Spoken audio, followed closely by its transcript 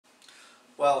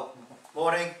Well,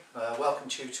 morning. Welcome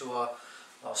to our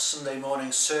Sunday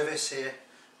morning service here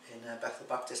in Bethel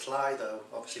Baptist Llay, though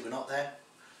obviously we're not there.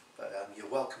 But you're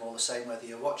welcome all the same, whether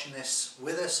you're watching this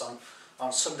with us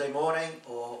on Sunday morning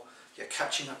or you're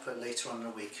catching up later on in the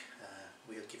week.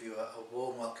 We'll give you a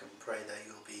warm welcome and pray that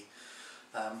you'll be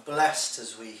blessed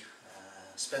as we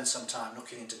spend some time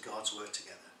looking into God's Word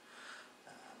together.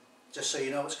 Just so you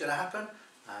know what's going to happen,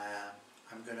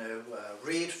 I'm going to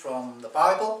read from the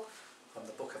Bible, from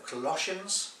the book of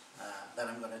Colossians. Then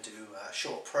I'm going to do a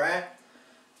short prayer,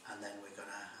 and then we're going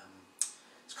to,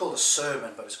 it's called a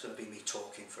sermon, but it's going to be me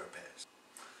talking for a bit.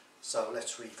 So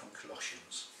let's read from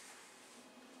Colossians.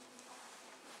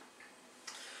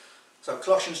 So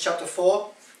Colossians chapter 4,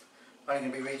 I'm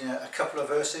going to be reading a couple of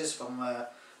verses from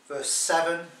verse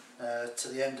 7 to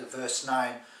the end of verse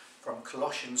 9 from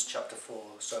Colossians chapter 4.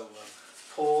 So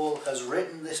Paul has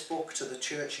written this book to the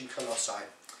church in Colossae,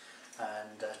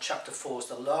 and chapter 4 is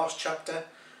the last chapter,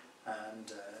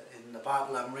 and in the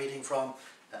Bible I'm reading from,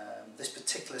 this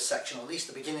particular section, or at least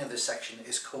the beginning of this section,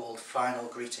 is called Final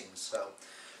Greetings. So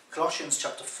Colossians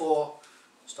chapter 4,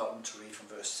 starting to read from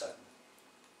verse 7.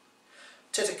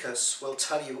 Tychicus will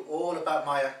tell you all about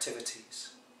my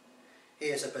activities. He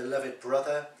is a beloved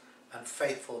brother and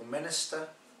faithful minister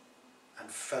and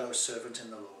fellow servant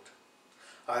in the Lord.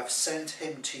 I have sent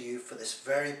him to you for this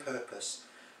very purpose,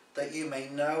 that you may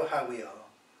know how we are,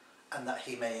 and that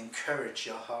he may encourage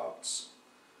your hearts.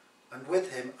 And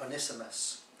with him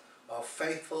Onesimus, our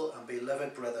faithful and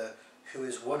beloved brother, who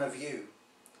is one of you.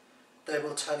 They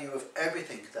will tell you of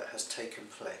everything that has taken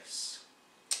place.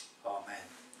 Amen.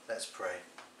 Let's pray.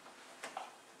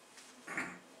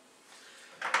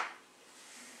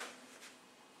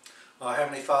 Our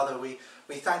Heavenly Father, we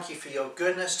thank you for your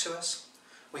goodness to us.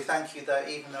 We thank you that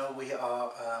even though we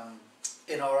are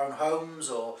in our own homes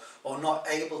or not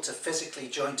able to physically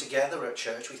join together at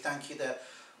church, we thank you that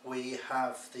we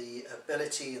have the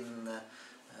ability and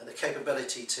the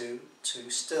capability to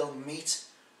still meet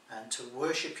and to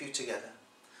worship you together.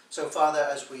 So Father,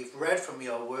 as we've read from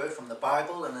your word, from the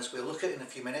Bible, and as we'll look at it in a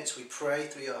few minutes, we pray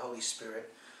through your Holy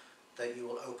Spirit that you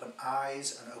will open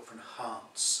eyes and open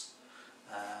hearts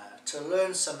to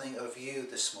learn something of you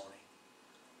this morning.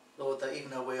 Lord, that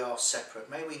even though we are separate,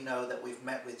 may we know that we've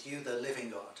met with you, the living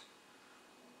God.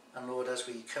 And Lord, as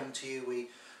we come to you,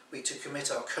 we to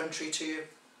commit our country to you.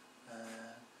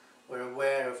 We're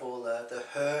aware of all the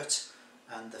hurt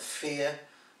and the fear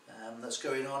that's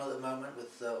going on at the moment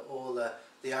with all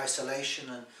the isolation.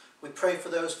 And we pray for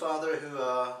those, Father, who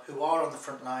are on the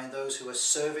front line, those who are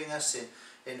serving us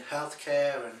in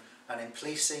healthcare and in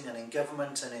policing and in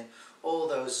government and in all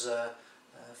those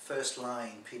first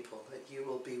line people, that you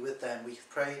will be with them. We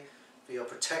pray for your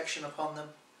protection upon them.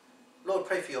 Lord,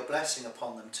 pray for your blessing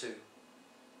upon them too.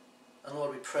 And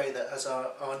Lord, we pray that as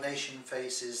our nation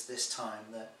faces this time,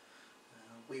 that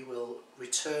we will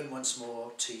return once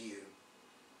more to you,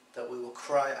 that we will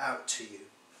cry out to you,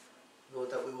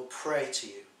 Lord, that we will pray to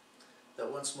you,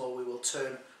 that once more we will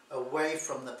turn away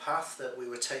from the path that we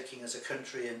were taking as a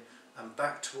country and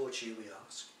back towards you, we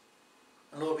ask.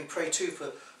 And Lord, we pray too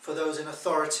for those in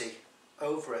authority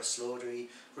over us, Lord. We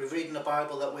read in the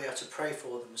Bible that we are to pray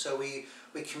for them. So we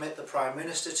commit the Prime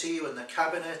Minister to you and the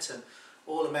Cabinet and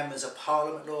all the members of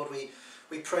Parliament, Lord.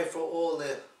 We pray for all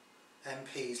the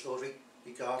MPs, Lord,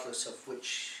 regardless of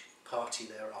which party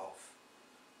they're of.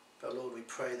 But Lord, we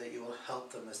pray that you will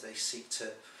help them as they seek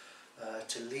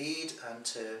to lead and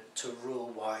to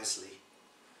rule wisely.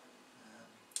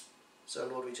 So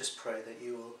Lord, we just pray that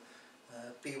you will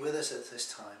be with us at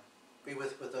this time. Be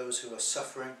with those who are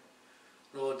suffering.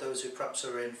 Lord, those who perhaps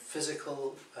are in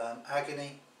physical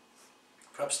agony.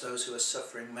 Perhaps those who are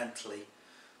suffering mentally.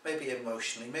 Maybe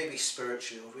emotionally, maybe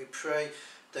spiritually. Lord, we pray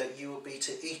that you will be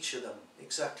to each of them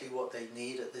exactly what they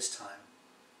need at this time.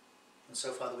 And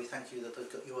so, Father, we thank you that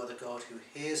you are the God who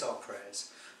hears our prayers.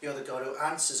 You are the God who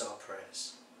answers our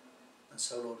prayers. And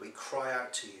so, Lord, we cry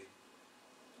out to you.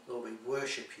 Lord, we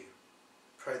worship you.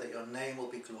 Pray that your name will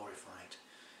be glorified.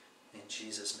 In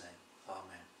Jesus' name,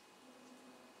 amen.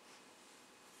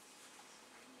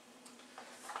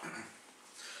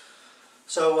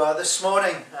 So this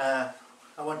morning I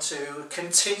want to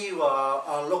continue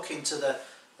our look into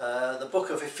the book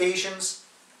of Ephesians.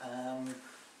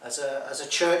 As a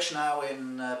church now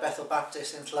in Bethel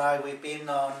Baptist in Llay, we've been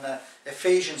on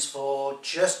Ephesians for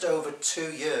just over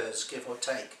 2 years, give or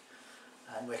take.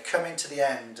 And we're coming to the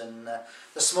end. And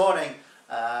this morning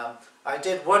I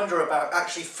did wonder about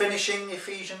actually finishing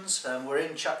Ephesians. We're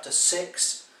in chapter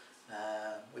 6.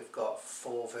 We've got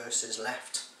 4 verses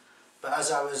left. But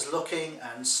as I was looking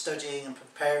and studying and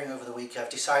preparing over the week, I've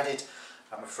decided,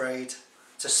 I'm afraid,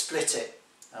 to split it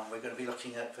And we're going to be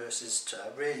looking at verses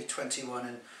really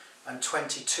 21 and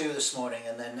 22 this morning,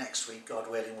 and then next week, God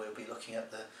willing, we'll be looking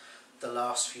at the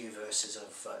last few verses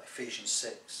of Ephesians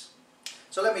 6.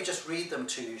 So let me just read them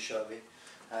to you, shall we?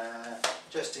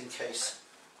 Just in case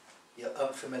you're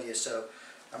unfamiliar. So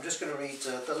I'm just going to read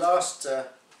the last,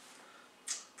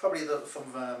 probably the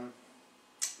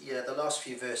last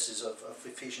few verses of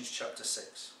Ephesians chapter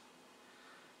 6.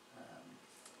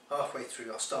 Halfway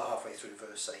through, I'll start halfway through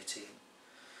verse 18.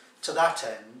 To that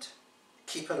end,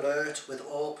 keep alert with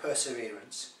all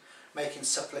perseverance, making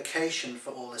supplication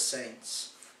for all the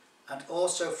saints, and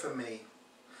also for me,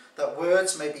 that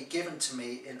words may be given to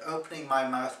me in opening my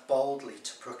mouth boldly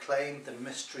to proclaim the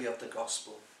mystery of the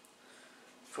gospel,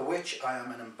 for which I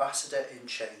am an ambassador in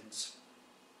chains,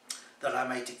 that I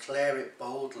may declare it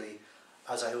boldly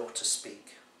as I ought to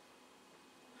speak.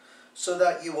 So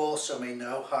that you also may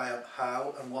know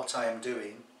how and what I am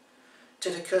doing,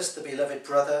 Tychicus, the beloved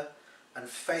brother and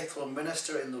faithful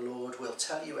minister in the Lord, will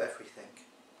tell you everything.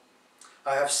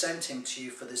 I have sent him to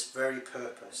you for this very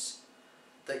purpose,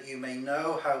 that you may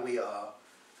know how we are,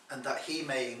 and that he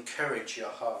may encourage your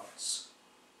hearts.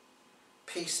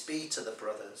 Peace be to the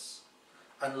brothers,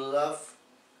 and love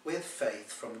with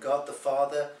faith from God the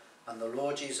Father and the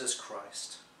Lord Jesus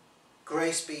Christ.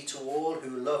 Grace be to all who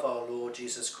love our Lord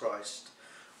Jesus Christ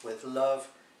with love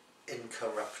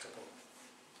incorruptible.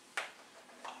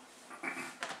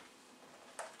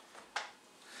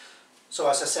 So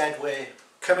as I said, we're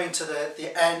coming to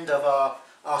the end of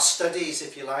our studies,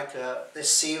 if you like,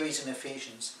 this series in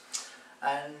Ephesians.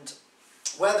 And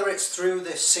whether it's through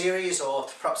this series or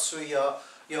perhaps through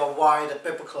your wider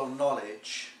biblical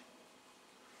knowledge,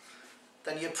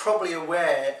 then you're probably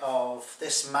aware of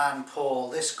this man Paul,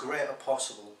 this great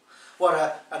apostle.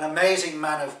 What an amazing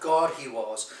man of God he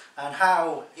was, and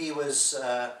how he was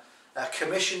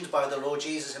commissioned by the Lord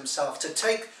Jesus himself to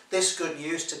take this good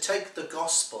news, to take the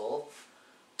gospel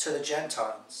to the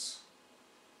Gentiles.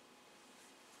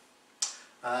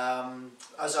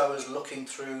 As I was looking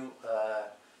through,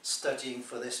 studying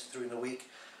for this during the week,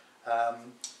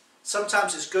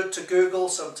 sometimes it's good to Google,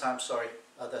 sometimes,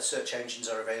 other search engines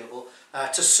are available,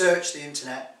 to search the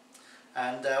internet.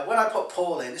 And when I put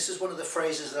Paul in, this is one of the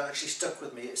phrases that actually stuck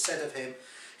with me. It said of him,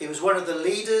 he was one of the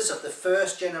leaders of the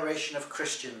first generation of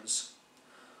Christians,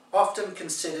 often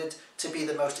considered to be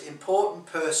the most important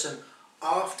person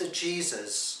after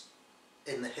Jesus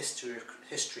in the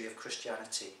history of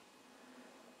Christianity.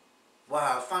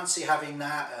 Wow, fancy having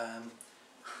that,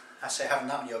 I say having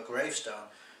that on your gravestone,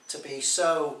 to be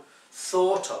so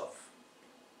thought of,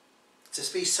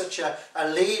 to be such a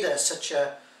leader,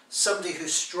 somebody who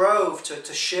strove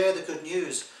to share the good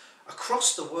news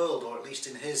across the world, or at least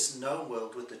in his known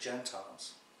world, with the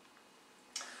Gentiles.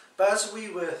 But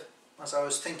as I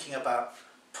was thinking about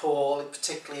Paul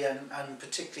particularly, and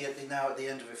particularly now at the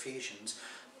end of Ephesians,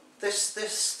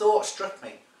 this thought struck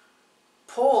me.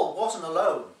 Paul wasn't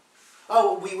alone.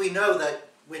 Oh, we know that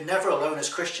we're never alone as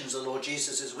Christians. The Lord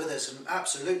Jesus is with us, and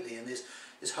absolutely, and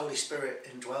his Holy Spirit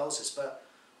indwells us. But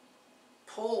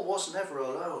Paul was never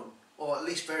alone, or at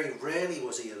least very rarely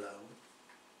was he alone.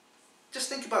 Just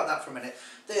think about that for a minute.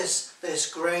 This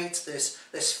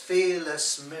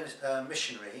fearless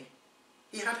missionary,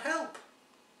 he had help.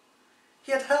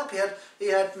 He had help. He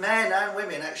had men and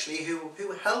women actually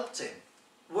who helped him,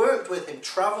 worked with him,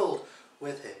 travelled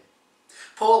with him.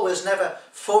 Paul was never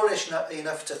foolish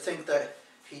enough to think that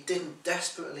he didn't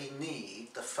desperately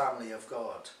need the family of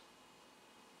God.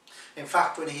 In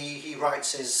fact, when he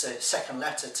writes his second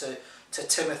letter to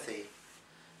Timothy,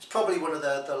 it's probably one of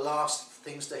the last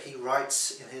things that he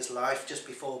writes in his life just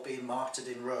before being martyred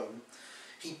in Rome.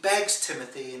 He begs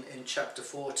Timothy in chapter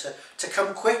 4 to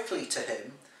come quickly to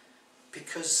him,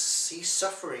 because he's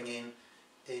suffering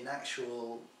in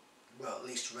actual, well, at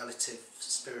least relative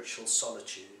spiritual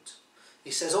solitude.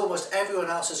 He says almost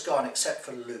everyone else has gone except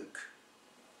for Luke.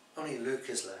 Only Luke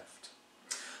is left.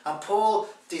 And Paul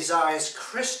desires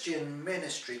Christian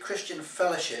ministry, Christian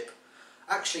fellowship,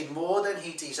 actually more than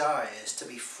he desires to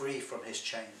be free from his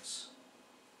chains.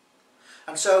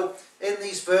 And so in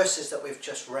these verses that we've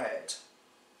just read,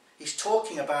 he's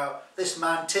talking about this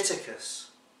man Tychicus,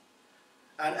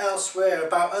 and elsewhere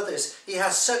about others. He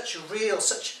has such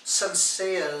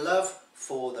sincere love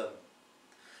for them,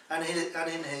 and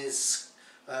in his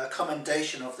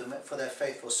commendation of them for their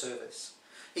faithful service.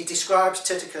 He describes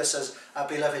Tychicus as a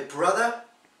beloved brother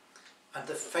and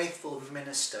the faithful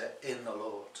minister in the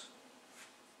Lord.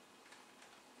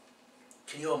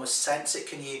 Can you almost sense it?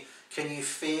 Can you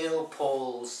feel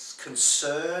Paul's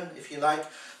concern, if you like,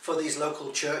 for these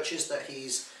local churches that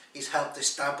he's helped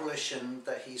establish and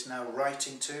that he's now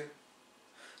writing to?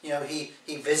 You know, he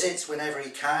visits whenever he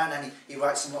can, and he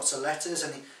writes them lots of letters,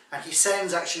 and he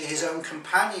sends actually his own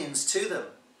companions to them.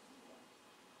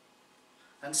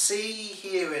 And see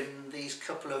here in these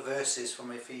couple of verses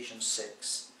from Ephesians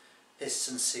 6, his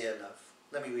sincere love.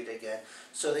 Let me read it again.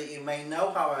 So that you may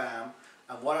know how I am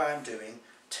and what I am doing,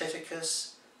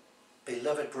 Tychicus,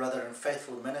 beloved brother and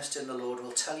faithful minister in the Lord,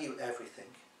 will tell you everything.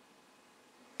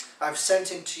 I've sent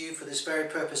him to you for this very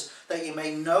purpose, that you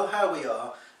may know how we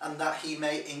are, and that he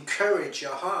may encourage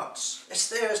your hearts. It's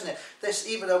there, isn't it? This,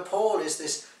 even though Paul is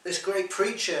this great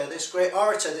preacher, this great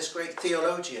orator, this great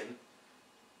theologian,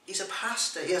 he's a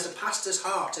pastor. He has a pastor's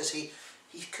heart as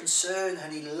he's concerned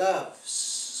and he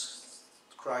loves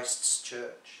Christ's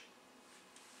church.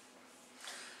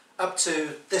 Up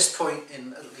to this point,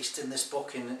 at least in this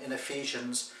book in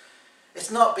Ephesians,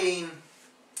 it's not been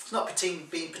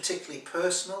particularly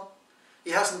personal. He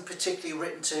hasn't particularly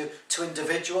written to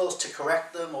individuals to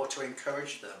correct them or to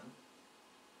encourage them.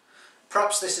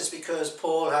 Perhaps this is because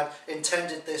Paul had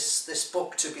intended this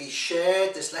book to be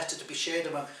shared, this letter to be shared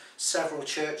among several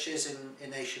churches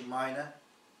in Asia Minor.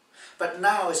 But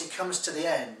now, as he comes to the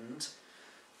end,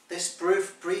 this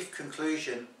brief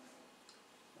conclusion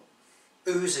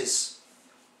oozes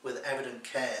with evident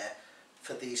care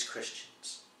for these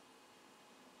Christians.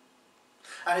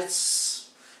 And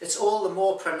it's all the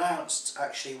more pronounced,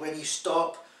 actually, when you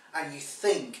stop and you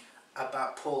think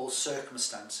about Paul's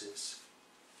circumstances.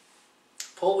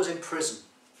 Paul was in prison.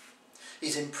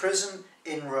 He's in prison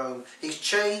in Rome. He's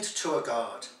chained to a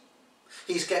guard.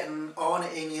 He's getting on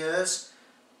in years,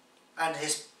 and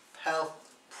his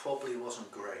health probably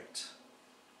wasn't great.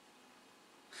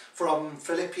 From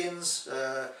Philippians,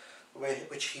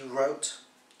 which he wrote,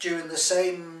 during the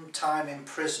same time in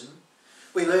prison,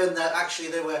 we learn that actually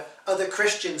there were other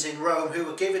Christians in Rome who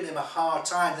were giving him a hard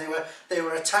time. They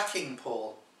were attacking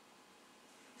Paul.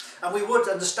 And we would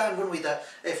understand, wouldn't we, that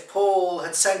if Paul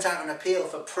had sent out an appeal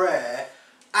for prayer,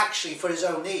 actually for his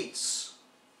own needs.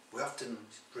 We often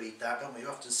read that, don't we? We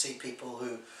often see people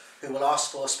who will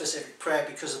ask for specific prayer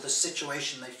because of the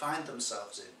situation they find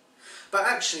themselves in. But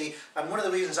actually, and one of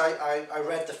the reasons I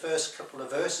read the first couple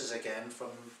of verses again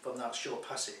from that short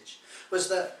passage, was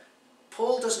that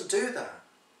Paul doesn't do that.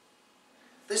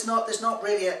 There's not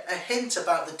really a hint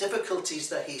about the difficulties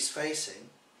that he's facing.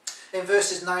 In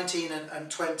verses 19 and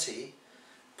 20,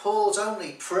 Paul's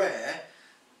only prayer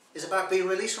is about being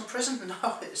released from prison.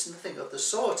 No, it's nothing of the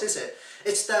sort, is it?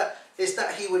 It's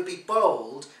that he would be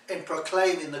bold in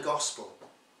proclaiming the gospel.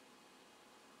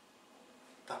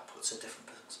 That puts a different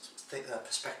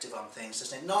perspective on things,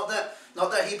 doesn't it? Not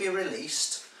that he'll be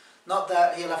released, not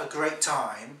that he'll have a great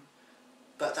time,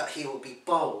 but that he will be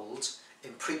bold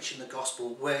in preaching the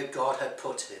gospel where God had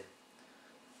put him.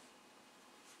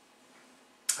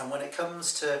 And when it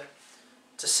comes to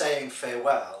saying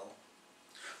farewell,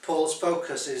 Paul's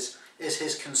focus is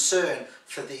his concern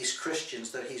for these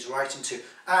Christians that he's writing to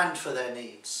and for their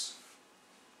needs.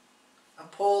 And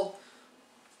Paul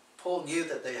knew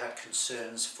that they had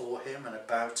concerns for him and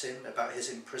about his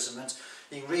imprisonment.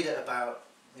 You can read it about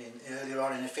earlier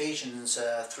on in Ephesians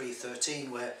 3:13,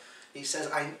 where he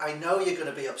says, I know you're going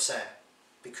to be upset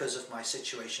because of my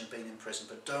situation being in prison,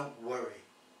 but don't worry.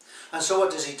 And so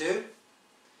what does he do?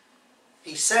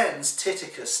 He sends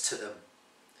Tychicus to them.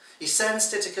 He sends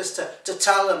Tychicus to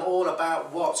tell them all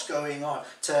about what's going on,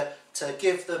 to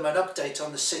give them an update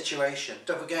on the situation.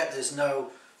 Don't forget, there's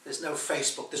no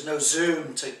Facebook, there's no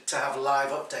Zoom to have live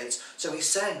updates. So he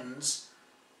sends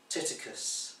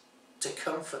Tychicus to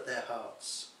comfort their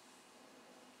hearts.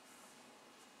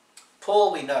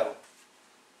 Paul we know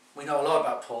a lot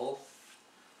about Paul,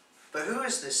 but who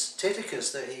is this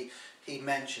Tychicus that he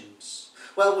mentions?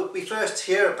 Well, we first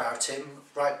hear about him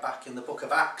right back in the book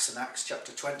of Acts, in Acts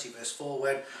chapter 20 verse 4,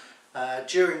 when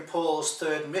during Paul's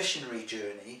third missionary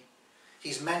journey,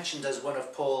 he's mentioned as one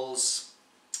of Paul's,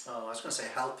 I was going to say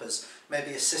helpers,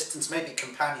 maybe assistants, maybe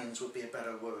companions would be a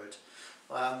better word,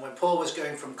 when Paul was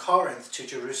going from Corinth to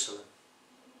Jerusalem.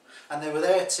 And they were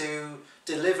there to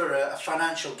deliver a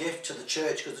financial gift to the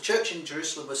church, because the church in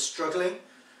Jerusalem was struggling.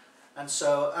 And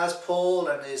so as Paul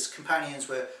and his companions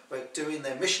were doing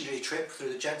their missionary trip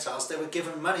through the Gentiles, they were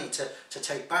given money to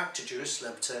take back to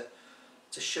Jerusalem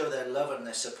to show their love and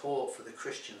their support for the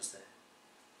Christians there.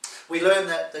 We learn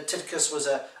that Tychicus was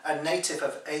a native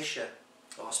of Asia,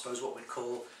 or I suppose what we'd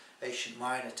call Asia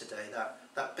Minor today,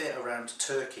 that bit around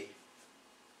Turkey.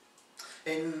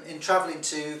 In travelling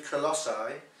to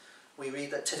Colossae, we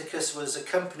read that Tychicus was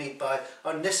accompanied by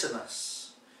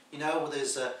Onesimus. You know,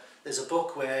 there's a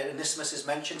book where Onesimus is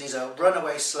mentioned. He's a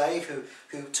runaway slave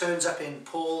who turns up in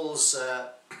Paul's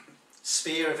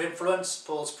sphere of influence,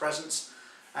 Paul's presence,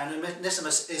 And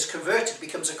Onesimus is converted,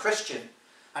 becomes a Christian,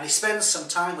 and he spends some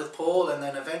time with Paul, and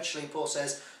then eventually Paul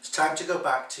says, it's time to go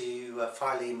back to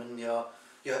Philemon, your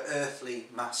earthly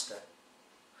master.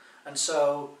 And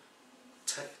so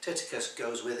Tychicus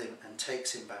goes with him and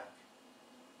takes him back.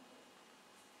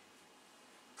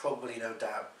 Probably, no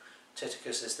doubt,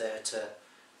 Tychicus is there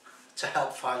to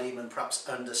help Philemon perhaps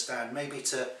understand, maybe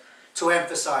to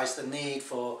emphasise the need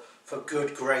for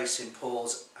good grace in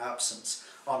Paul's absence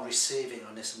on receiving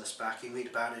Onesimus back. You read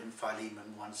about it in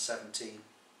Philemon 1:17.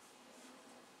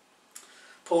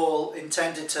 Paul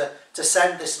intended to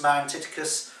send this man,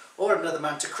 Tychicus, or another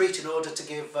man to Crete in order to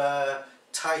give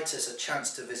Titus a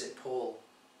chance to visit Paul.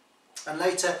 And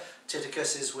later,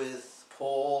 Tychicus is with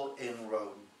Paul in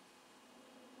Rome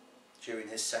during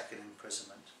his second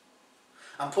imprisonment.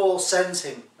 And Paul sends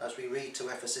him, as we read, to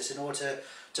Ephesus in order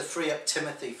to free up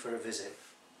Timothy for a visit.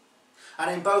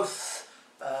 And in both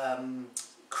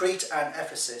Crete and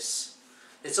Ephesus,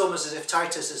 it's almost as if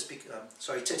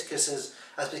Tychicus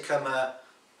has become a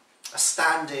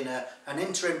stand-in, an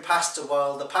interim pastor.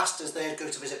 While the pastors there go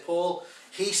to visit Paul,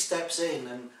 he steps in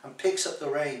and picks up the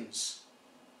reins.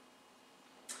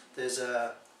 There's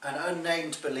an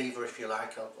unnamed believer, if you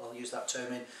like, I'll use that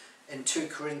term, in 2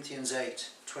 Corinthians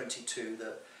 8:22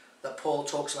 that Paul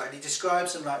talks about. And he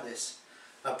describes him like this: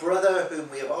 a brother whom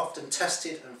we have often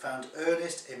tested and found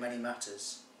earnest in many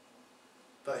matters,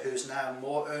 but who is now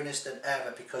more earnest than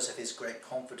ever because of his great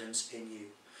confidence in you.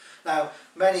 Now,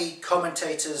 many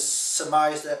commentators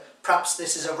surmise that perhaps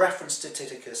this is a reference to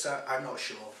Tychicus. I'm not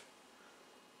sure.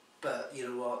 But you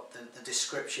know what, the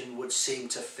description would seem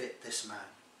to fit this man.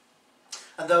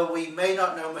 And though we may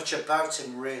not know much about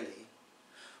him really,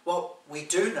 what we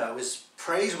do know is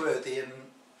praiseworthy and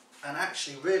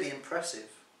actually really impressive.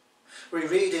 We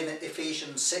read in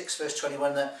Ephesians 6 verse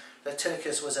 21 that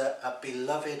Tychicus was a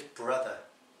beloved brother.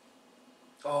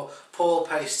 Oh, Paul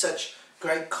placed such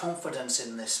great confidence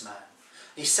in this man.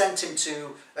 He sent him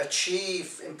to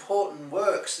achieve important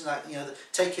works, like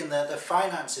taking the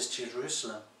finances to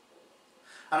Jerusalem.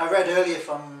 And I read earlier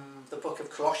from the book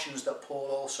of Colossians that Paul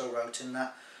also wrote in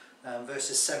that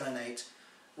verses 7 and 8,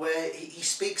 where he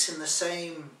speaks in the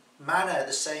same manner,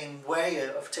 the same way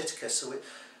of Tychicus. So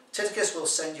Tychicus will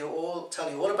tell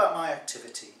you all about my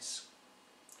activities.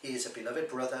 He is a beloved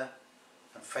brother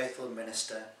and faithful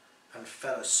minister and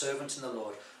fellow servant in the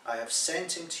Lord. I have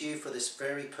sent him to you for this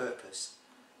very purpose,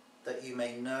 that you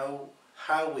may know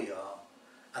how we are,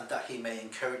 and that he may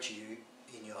encourage you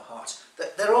in your hearts.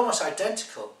 They're almost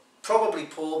identical. Probably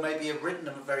Paul maybe have written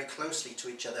them very closely to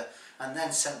each other and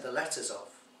then sent the letters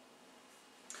off.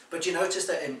 But you notice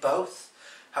that in both,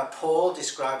 how Paul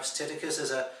describes Tychicus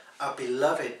as a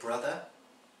beloved brother.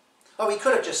 Oh, he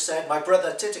could have just said, my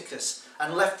brother Tychicus,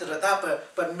 and left it at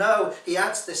that, but no, he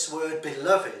adds this word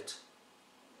beloved.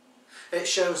 It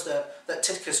shows that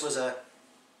Tychicus was a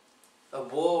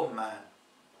warm man,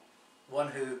 one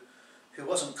who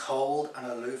wasn't cold and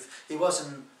aloof. He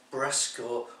wasn't brusque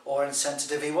or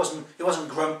insensitive. He wasn't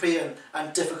grumpy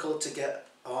and difficult to get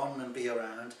on and be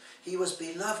around. He was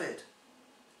beloved.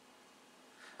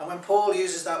 And when Paul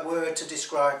uses that word to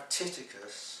describe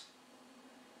Tychicus,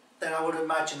 then I would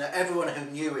imagine that everyone who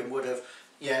knew him would have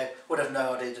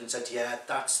nodded and said, yeah,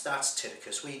 that's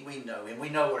Tychicus. We know him. We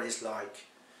know what he's like.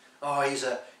 Oh, he's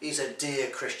a dear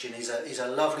Christian. He's a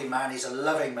lovely man. He's a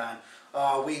loving man.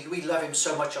 Oh, we love him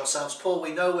so much ourselves. Paul,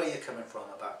 we know where you're coming from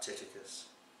about Tychicus.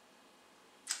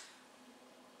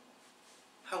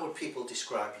 How would people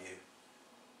describe you?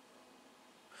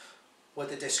 Would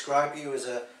they describe you as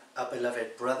a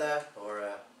beloved brother or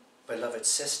a beloved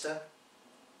sister?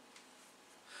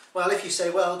 Well, if you say,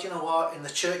 well, do you know what, in the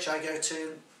church I go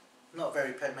to, not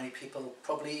very many people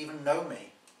probably even know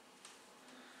me,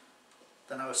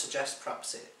 then I would suggest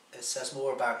perhaps it says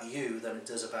more about you than it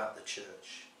does about the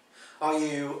church. Are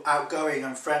you outgoing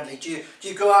and friendly? Do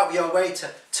you go out of your way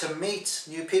to meet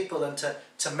new people and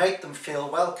to make them feel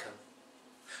welcome?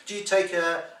 Do you take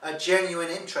a genuine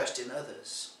interest in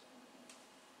others?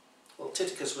 Well,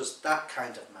 Tychicus was that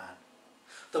kind of man.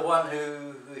 The one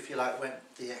who, if you like, went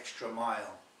the extra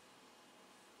mile.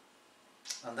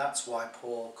 And that's why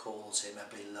Paul calls him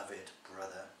a beloved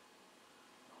brother.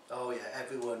 Oh yeah,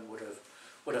 everyone would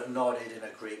have nodded in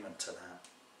agreement to that.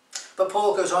 But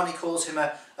Paul goes on, he calls him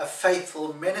a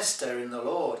faithful minister in the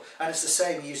Lord. And it's the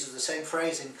same, he uses the same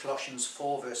phrase in Colossians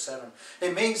 4 verse 7.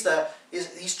 It means that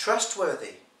he's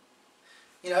trustworthy.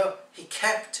 He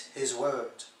kept his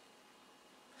word.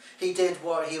 He did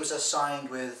what he was assigned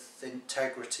with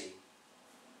integrity.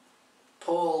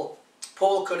 Paul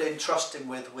could entrust him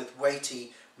with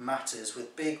weighty matters,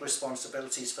 with big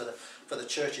responsibilities for the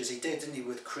churches. He did, didn't he,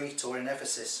 with Crete or in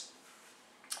Ephesus.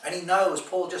 And he knows,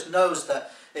 Paul just knows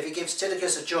that if he gives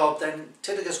Tychicus a job, then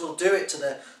Tychicus will do it to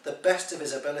the best of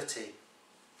his ability.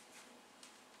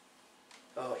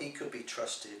 Oh, he could be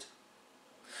trusted.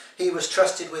 He was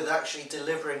trusted with actually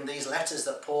delivering these letters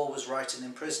that Paul was writing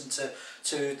in prison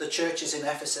to the churches in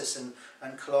Ephesus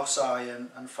and Colossae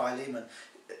and Philemon.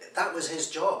 That was his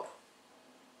job.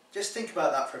 Just think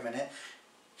about that for a minute.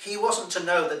 He wasn't to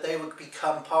know that they would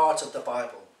become part of the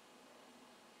Bible.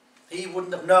 He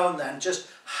wouldn't have known then just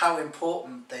how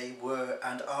important they were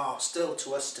and are still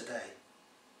to us today.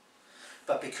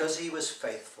 But because he was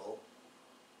faithful,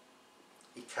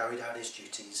 he carried out his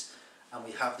duties, and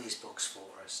we have these books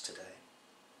for us today.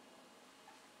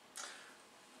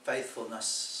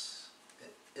 Faithfulness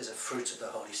is a fruit of the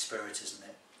Holy Spirit, isn't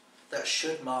it? That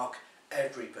should mark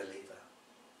every believer.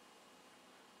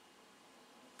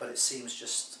 But it seems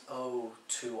just, oh,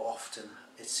 too often,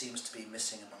 it seems to be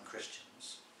missing among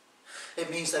Christians. It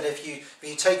means that if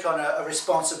you take on a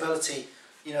responsibility,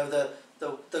 you know,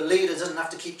 the leader doesn't have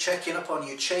to keep checking up on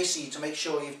you, chasing you to make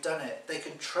sure you've done it. They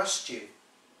can trust you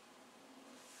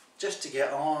just to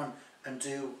get on and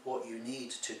do what you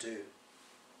need to do.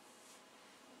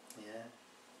 Yeah.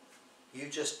 You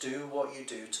just do what you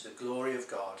do to the glory of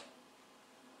God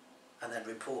and then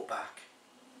report back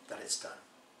that it's done.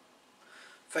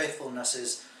 Faithfulness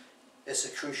is a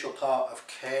crucial part of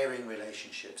caring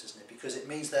relationships, isn't it? Because it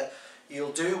means that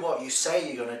you'll do what you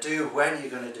say you're going to do when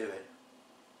you're going to do it.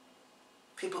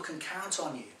 People can count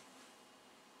on you.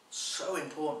 So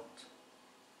important.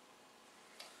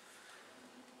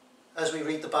 As we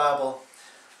read the Bible,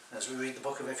 as we read the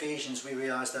book of Ephesians, we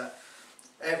realise that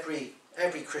every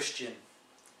Christian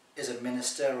is a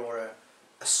minister or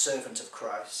a servant of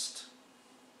Christ.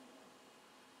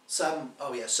 Some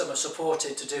are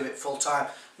supported to do it full time.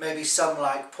 Maybe some,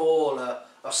 like Paul,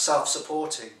 are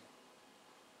self-supporting.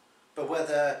 But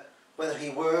whether he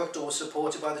worked or was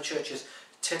supported by the churches,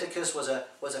 Tychicus was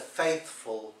a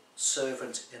faithful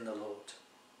servant in the Lord.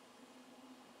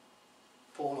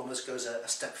 Paul almost goes a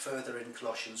step further in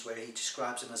Colossians, where he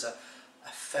describes him as a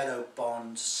fellow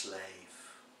bond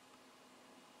slave.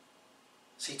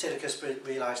 See, Tychicus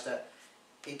realised that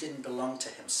he didn't belong to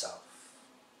himself.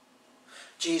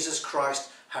 Jesus Christ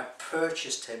had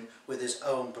purchased him with his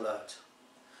own blood.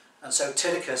 And so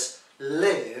Tychicus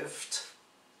lived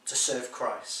to serve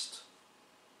Christ.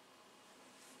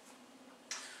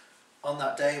 On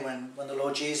that day when the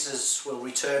Lord Jesus will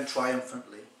return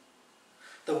triumphantly,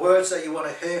 the words that you want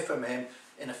to hear from him,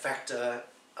 in effect, are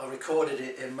recorded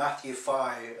in Matthew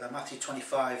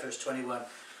 25, verse 21.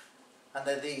 And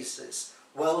they're these. It's,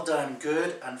 "Well done,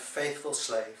 good and faithful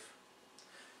slave.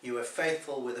 You were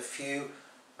faithful with a few.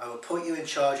 I will put you in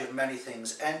charge of many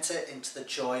things. Enter into the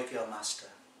joy of your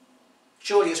master."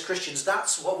 Surely as Christians,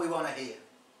 that's what we want to hear.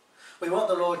 We want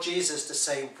the Lord Jesus to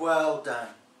say, "Well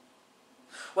done."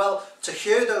 Well, to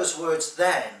hear those words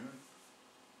then,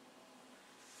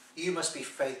 you must be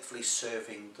faithfully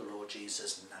serving the Lord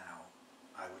Jesus now,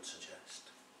 I would suggest.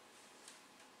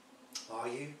 Are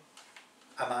you?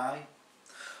 Am I?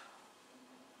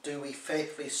 Do we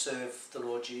faithfully serve the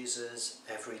Lord Jesus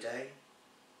every day?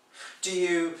 Do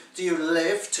you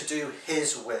live to do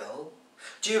his will?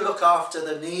 Do you look after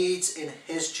the needs in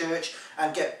his church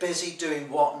and get busy doing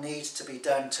what needs to be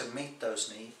done to meet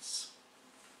those needs?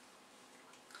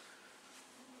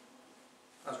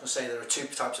 I was going to say there are two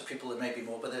types of people, there may be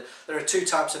more, but there are two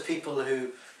types of people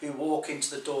who walk into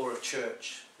the door of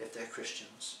church if they're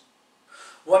Christians.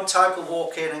 One type will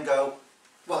walk in and go,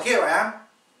 "Well, here I am.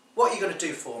 What are you going to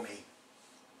do for me?"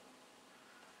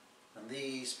 And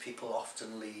these people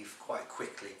often leave quite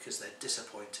quickly because they're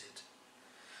disappointed.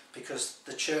 Because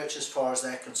the church, as far as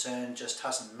they're concerned, just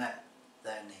hasn't met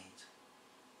their need.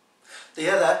 The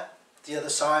other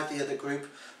side, the other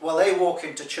group, well, they walk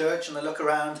into church and they look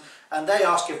around and they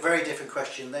ask a very different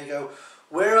question. They go,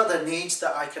 "Where are the needs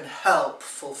that I can help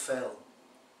fulfill?"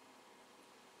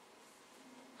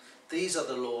 These are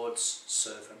the Lord's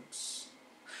servants.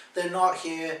 They're not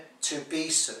here to be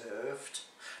served,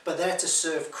 but they're to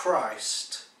serve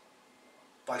Christ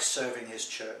by serving his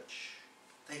church.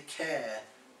 They care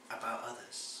about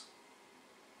others.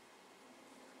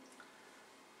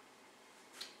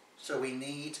 So we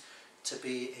need to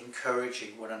be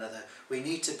encouraging one another. We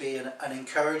need to be an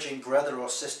encouraging brother or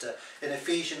sister. In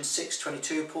Ephesians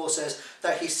 6:22, Paul says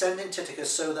that he's sending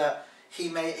Tychicus so that he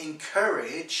may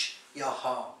encourage your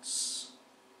hearts.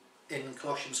 In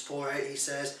Colossians 4:8 he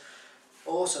says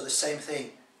also the same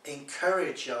thing,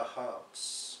 encourage your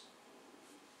hearts.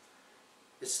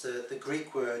 It's the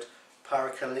Greek word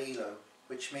parakalilo,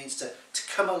 which means to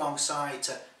come alongside,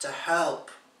 to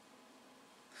help.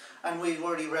 And we've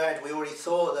already read, we already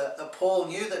thought that Paul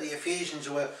knew that the Ephesians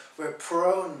were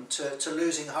prone to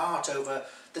losing heart over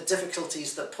the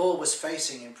difficulties that Paul was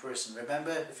facing in prison.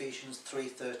 Remember Ephesians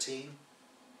 3:13?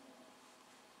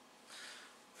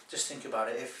 Just think about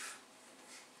it.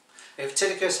 If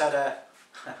Tychicus had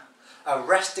a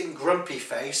resting grumpy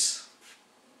face,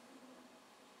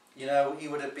 you know, he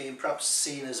would have been perhaps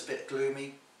seen as a bit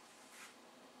gloomy,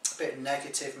 a bit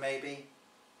negative maybe.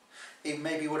 He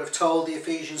maybe would have told the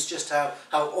Ephesians just how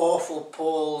awful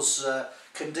Paul's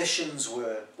conditions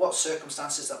were, what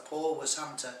circumstances that Paul was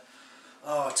having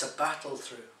to battle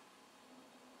through.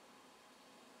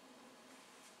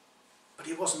 But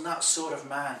he wasn't that sort of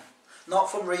man.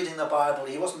 Not from reading the Bible,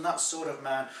 he wasn't that sort of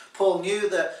man. Paul knew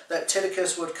that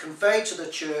Tychicus would convey to the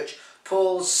church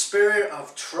Paul's spirit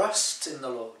of trust in the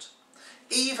Lord,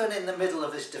 even in the middle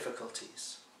of his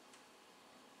difficulties.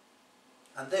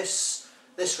 And this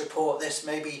report, this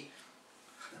maybe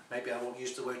I won't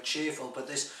use the word cheerful, but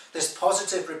this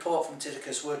positive report from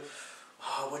Tychicus would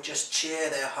just cheer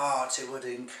their hearts, it would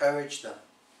encourage them.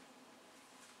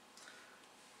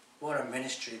 What a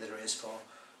ministry there is for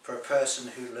a person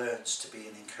who learns to be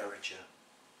an encourager.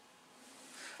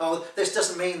 Oh, this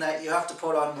doesn't mean that you have to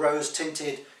put on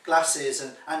rose-tinted glasses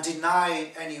and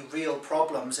deny any real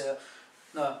problems.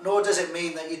 No, nor does it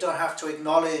mean that you don't have to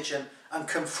acknowledge and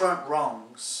confront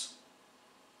wrongs.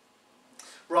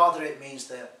 Rather, it means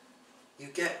that you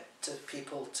get to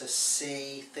people to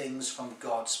see things from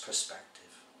God's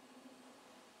perspective.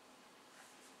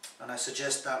 And I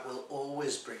suggest that will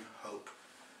always bring hope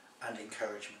and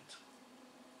encouragement.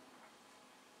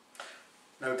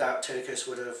 No doubt Tychicus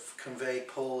would have conveyed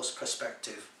Paul's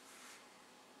perspective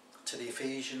to the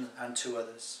Ephesians and to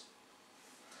others.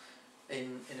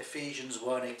 In Ephesians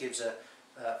 1 it gives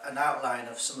an outline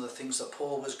of some of the things that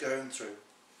Paul was going through.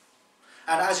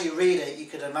 And as you read it, you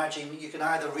could imagine, you can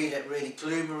either read it really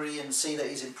gloomily and see that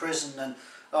he's in prison and,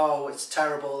 oh, it's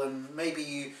terrible, and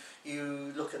maybe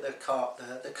you look at the cup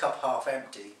half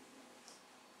empty.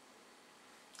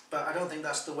 But I don't think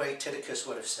that's the way Tychicus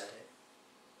would have said it.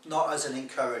 Not as an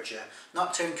encourager,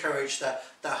 not to encourage the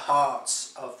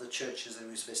hearts of the churches that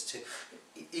he was visiting.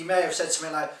 He may have said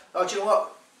something like, oh, do you know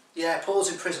what? Yeah,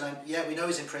 Paul's in prison, and yeah, we know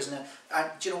he's in prison,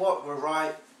 and do you know what? We're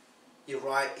right. You're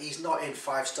right, he's not in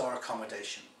 5-star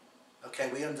accommodation. Okay,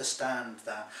 we understand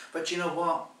that. But do you know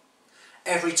what?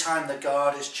 Every time the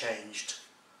guard is changed,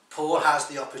 Paul has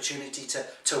the opportunity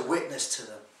to witness to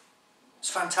them.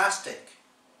 It's fantastic.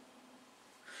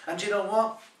 And do you know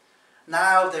what?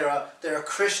 Now there are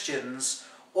Christians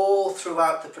all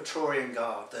throughout the Praetorian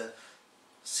Guard, the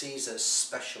Caesar's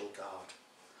special guard.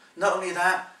 Not only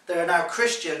that, there are now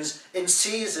Christians in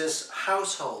Caesar's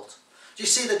household. Do you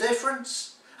see the difference?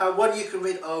 One you can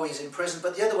read, oh, he's in prison,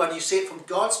 but the other one you see it from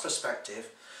God's perspective,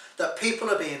 that people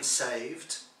are being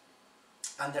saved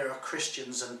and there are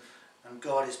Christians and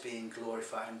God is being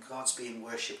glorified and God's being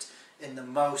worshipped in the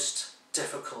most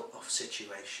difficult of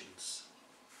situations.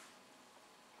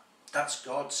 That's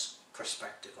God's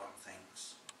perspective on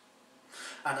things.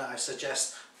 And I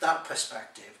suggest that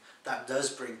perspective, that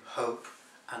does bring hope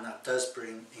and that does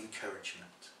bring encouragement.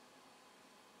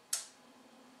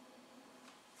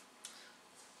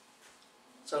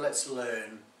 So let's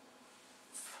learn,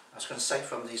 I was going to say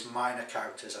from these minor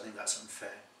characters, I think that's unfair,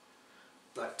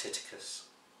 like Tychicus.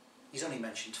 He's only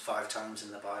mentioned 5 times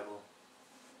in the Bible.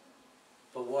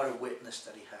 But what a witness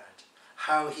that he had.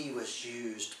 How he was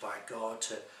used by God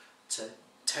to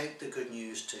take the good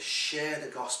news, to share the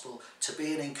gospel, to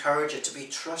be an encourager, to be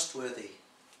trustworthy.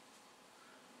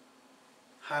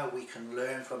 How we can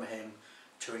learn from him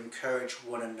to encourage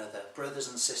one another, brothers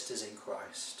and sisters in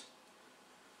Christ.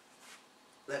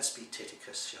 Let's be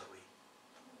Tychicus, shall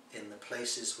we, in the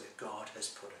places where God has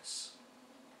put us.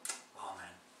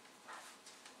 Amen.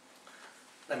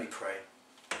 Let me pray.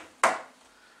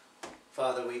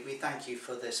 Father, we thank you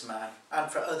for this man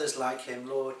and for others like him,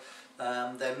 Lord.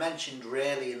 They're mentioned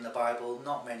rarely in the Bible,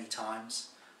 not many times.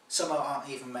 Some aren't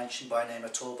even mentioned by name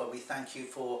at all, but we thank you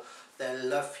for their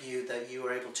love for you, that you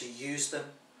were able to use them.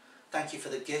 Thank you for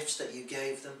the gifts that you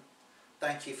gave them.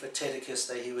 Thank you for Tychicus,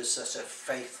 that he was such a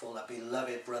faithful, a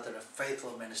beloved brother, a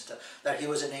faithful minister, that he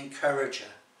was an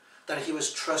encourager, that he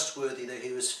was trustworthy, that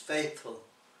he was faithful.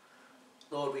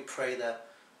 Lord, we pray that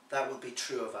that will be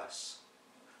true of us,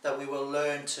 that we will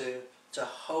learn to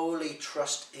wholly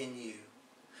trust in you,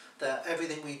 that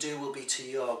everything we do will be to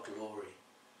your glory,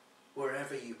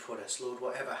 wherever you put us, Lord,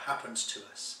 whatever happens to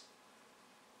us.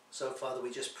 So, Father,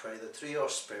 we just pray that through your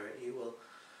Spirit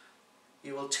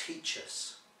you will teach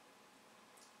us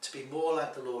to be more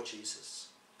like the Lord Jesus,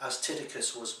 as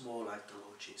Tychicus was more like the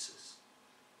Lord Jesus.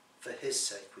 For his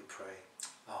sake we pray.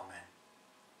 Amen.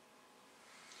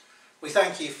 We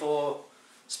thank you for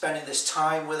spending this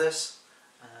time with us.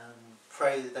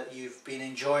 Pray that you've been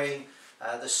enjoying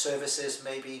the services.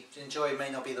 Maybe enjoy may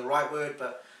not be the right word,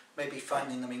 but maybe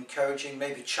finding them encouraging,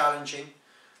 maybe challenging.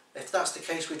 If that's the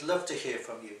case, we'd love to hear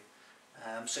from you.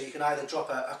 So you can either drop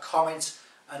a comment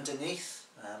underneath,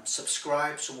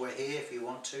 subscribe somewhere here if you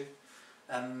want to.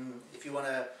 If you want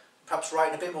to perhaps write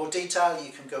in a bit more detail,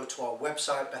 you can go to our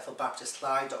website,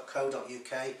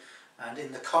 bethelbaptistly.co.uk, and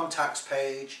in the contacts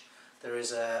page there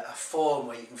is a form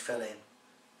where you can fill in,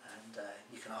 and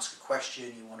you can ask a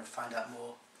question, you want to find out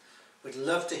more. We'd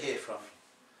love to hear from you.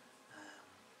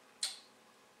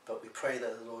 But we pray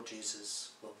that the Lord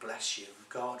Jesus will bless you and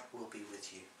God will be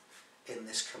with you in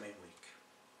this coming week.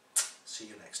 See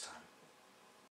you next time.